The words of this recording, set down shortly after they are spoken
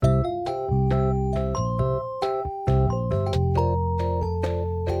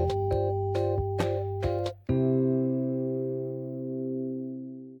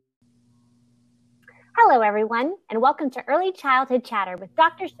everyone, and welcome to Early Childhood Chatter with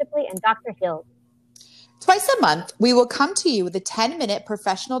Dr. Shipley and Dr. Hill. Twice a month, we will come to you with a 10-minute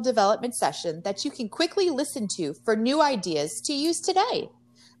professional development session that you can quickly listen to for new ideas to use today.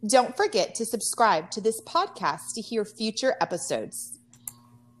 Don't forget to subscribe to this podcast to hear future episodes.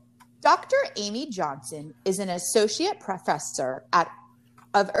 Dr. Amy Johnson is an associate professor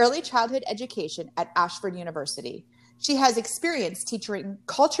of early childhood education at Ashford University. She has experience teaching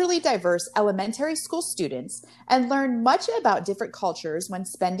culturally diverse elementary school students and learned much about different cultures when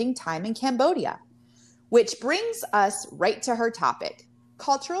spending time in Cambodia. Which brings us right to her topic,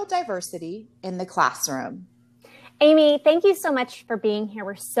 cultural diversity in the classroom. Amy, thank you so much for being here.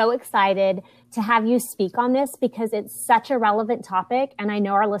 We're so excited to have you speak on this because it's such a relevant topic, and I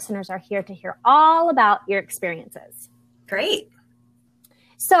know our listeners are here to hear all about your experiences. Great.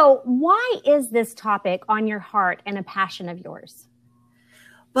 So why is this topic on your heart and a passion of yours?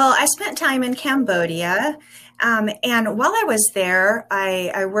 Well, I spent time in Cambodia, and while I was there,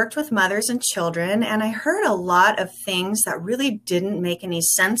 I worked with mothers and children, and I heard a lot of things that really didn't make any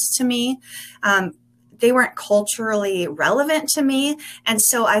sense to me. They weren't culturally relevant to me, and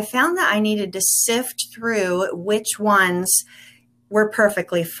so I found that I needed to sift through which ones were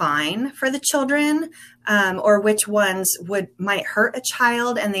perfectly fine for the children, or which ones might hurt a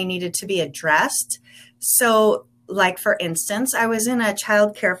child and they needed to be addressed. So, like, for instance, I was in a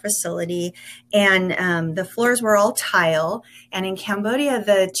child care facility and the floors were all tile. And in Cambodia,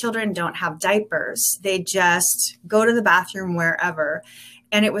 the children don't have diapers. They just go to the bathroom wherever.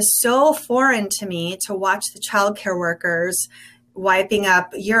 And it was so foreign to me to watch the child care workers wiping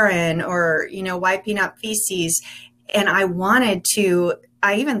up urine or, wiping up feces. And I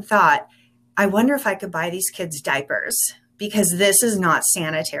even thought, I wonder if I could buy these kids diapers, because this is not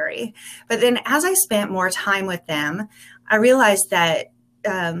sanitary. But then as I spent more time with them, I realized that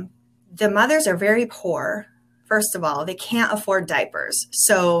the mothers are very poor. First of all, they can't afford diapers.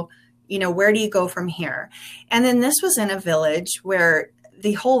 So, where do you go from here? And then this was in a village where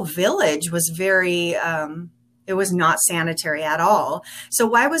the whole village was it was not sanitary at all. So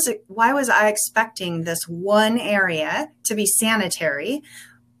why was I expecting this one area to be sanitary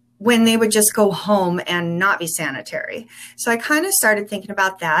when they would just go home and not be sanitary? So I kind of started thinking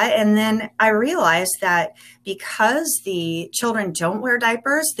about that. And then I realized that because the children don't wear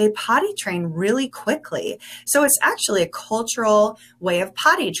diapers, they potty train really quickly. So it's actually a cultural way of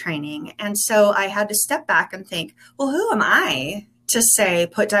potty training. And so I had to step back and think, well, who am I to say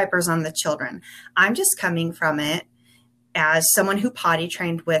put diapers on the children? I'm just coming from it as someone who potty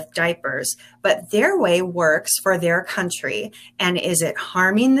trained with diapers, but their way works for their country. And is it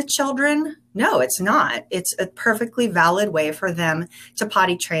harming the children? No, it's not. It's a perfectly valid way for them to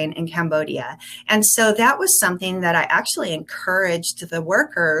potty train in Cambodia. And so that was something that I actually encouraged the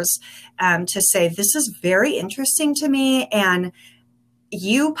workers to say, this is very interesting to me. And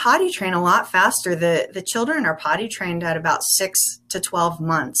you potty train a lot faster. The children are potty trained at about 6 to 12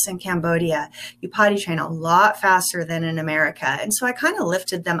 months in Cambodia. You potty train a lot faster than in America. And so I kind of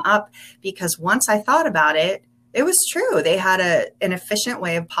lifted them up because once I thought about it, it was true. They had an efficient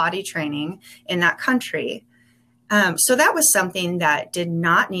way of potty training in that country. So that was something that did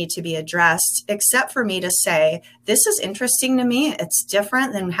not need to be addressed, except for me to say, this is interesting to me. It's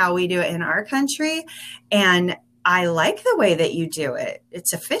different than how we do it in our country. And I like the way that you do it.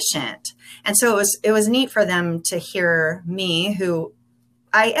 It's efficient. And so it was neat for them to hear me, who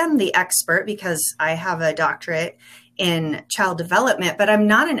I am the expert because I have a doctorate in child development, but I'm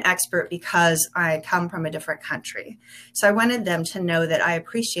not an expert because I come from a different country. So I wanted them to know that I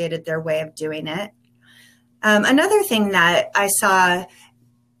appreciated their way of doing it. Another thing that I saw,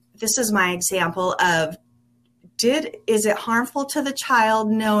 this is my example of, is it harmful to the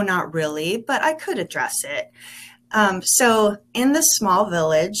child? No, not really, but I could address it. So in this small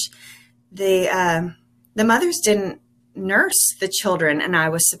village, the mothers didn't nurse the children, and I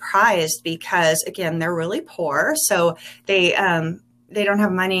was surprised because, again, they're really poor, so they don't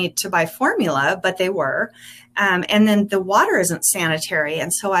have money to buy formula, but they were, and then the water isn't sanitary,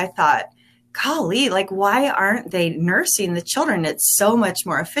 and so I thought, golly, why aren't they nursing the children? It's so much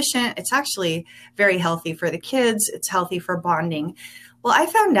more efficient. It's actually very healthy for the kids. It's healthy for bonding. Well, I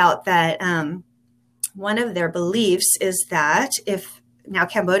found out that one of their beliefs is that now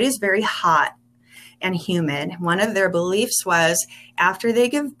Cambodia is very hot and humid. One of their beliefs was after they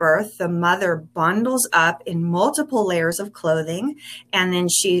give birth, the mother bundles up in multiple layers of clothing, and then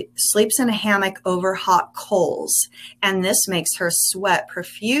she sleeps in a hammock over hot coals. And this makes her sweat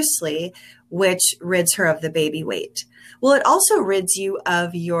profusely, which rids her of the baby weight. Well, it also rids you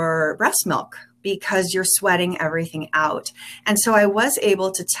of your breast milk because you're sweating everything out. And so I was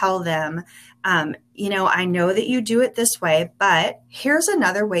able to tell them I know that you do it this way, but here's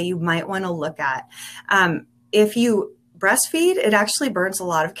another way you might want to look at. If you breastfeed, it actually burns a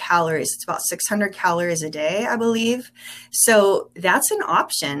lot of calories. It's about 600 calories a day, I believe. So that's an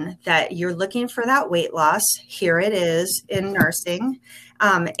option that you're looking for that weight loss. Here it is in nursing,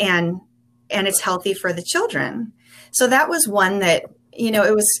 and it's healthy for the children. So that was one that,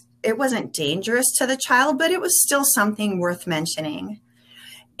 it wasn't dangerous to the child, but it was still something worth mentioning.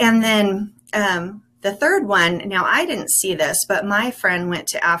 And then the third one, now I didn't see this, but my friend went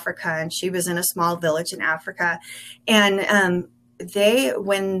to Africa, and she was in a small village in Africa. And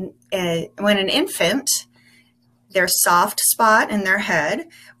when an infant, their soft spot in their head,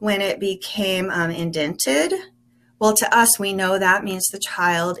 when it became indented, well, to us, we know that means the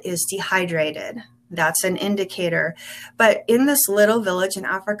child is dehydrated. That's an indicator. But in this little village in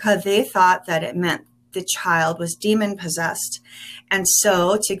Africa, they thought that it meant the child was demon possessed. And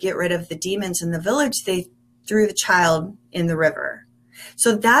so to get rid of the demons in the village, they threw the child in the river.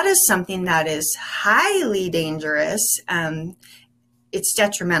 So that is something that is highly dangerous. It's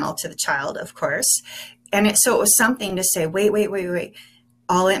detrimental to the child, of course. And so it was something to say, wait.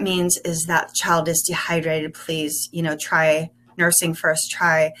 All it means is that child is dehydrated. Please, try nursing first,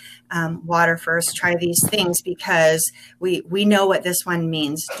 try water first, try these things, because we know what this one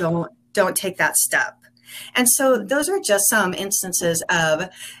means. Don't take that step. And so those are just some instances of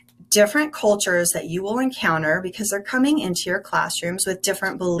different cultures that you will encounter because they're coming into your classrooms with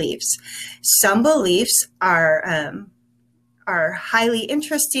different beliefs. Some beliefs are highly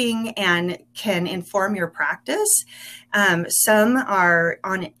interesting and can inform your practice. Some are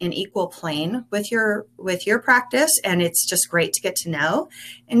on an equal plane with your practice, and it's just great to get to know.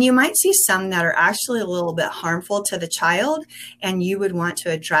 And you might see some that are actually a little bit harmful to the child, and you would want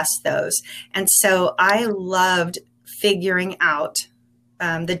to address those. And so I loved figuring out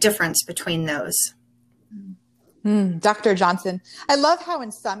the difference between those. Dr. Johnson, I love how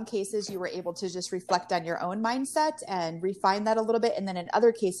in some cases you were able to just reflect on your own mindset and refine that a little bit. And then in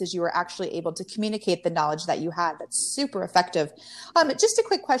other cases, you were actually able to communicate the knowledge that you had. That's super effective. Just a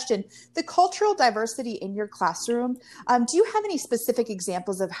quick question. The cultural diversity in your classroom, do you have any specific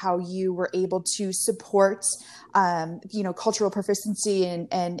examples of how you were able to support, cultural proficiency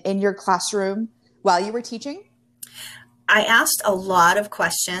in your classroom while you were teaching? I asked a lot of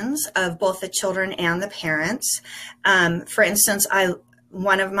questions of both the children and the parents. For instance,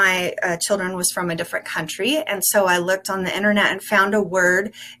 one of my children was from a different country, and so I looked on the internet and found a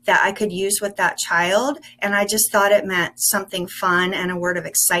word that I could use with that child, and I just thought it meant something fun and a word of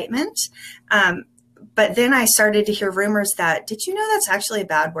excitement. But then I started to hear rumors that, did you know that's actually a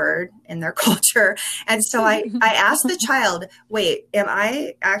bad word in their culture? And so I asked the child, wait, am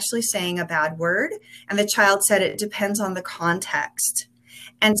I actually saying a bad word? And the child said, it depends on the context.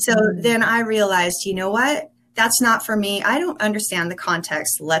 And so then I realized, you know what? That's not for me. I don't understand the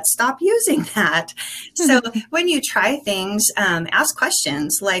context. Let's stop using that. So when you try things, ask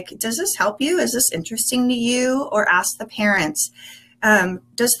questions like, does this help you? Is this interesting to you? Or ask the parents.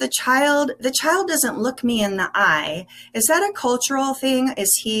 Does the child doesn't look me in the eye. Is that a cultural thing?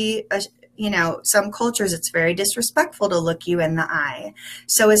 Is he, some cultures, it's very disrespectful to look you in the eye.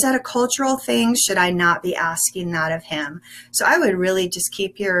 So is that a cultural thing? Should I not be asking that of him? So I would really just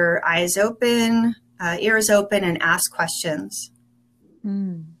keep your eyes open, ears open, and ask questions.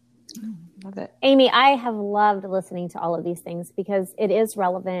 Love it. Amy, I have loved listening to all of these things because it is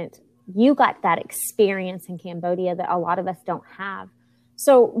relevant. You got that experience in Cambodia that a lot of us don't have.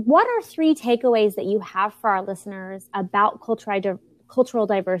 So what are 3 takeaways that you have for our listeners about cultural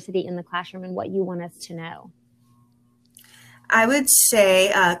diversity in the classroom and what you want us to know? I would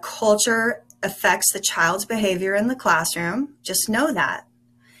say culture affects the child's behavior in the classroom. Just know that.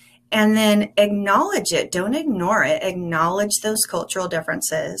 And then acknowledge it. Don't ignore it. Acknowledge those cultural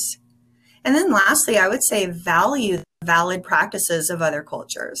differences. And then lastly, I would say value the valid practices of other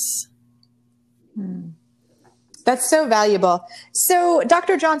cultures. That's so valuable. So,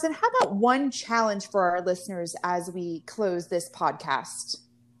 Dr. Johnson, how about one challenge for our listeners as we close this podcast?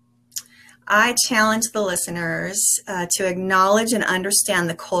 I challenge the listeners to acknowledge and understand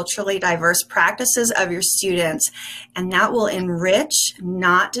the culturally diverse practices of your students, and that will enrich,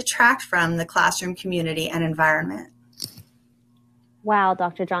 not detract from, the classroom community and environment. Wow,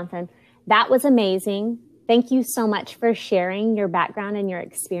 Dr. Johnson, that was amazing. Thank you so much for sharing your background and your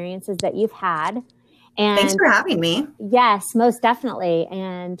experiences that you've had. And thanks for having me. Yes, most definitely.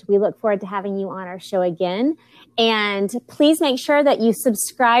 And we look forward to having you on our show again. And please make sure that you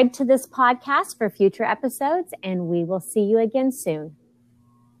subscribe to this podcast for future episodes, and we will see you again soon.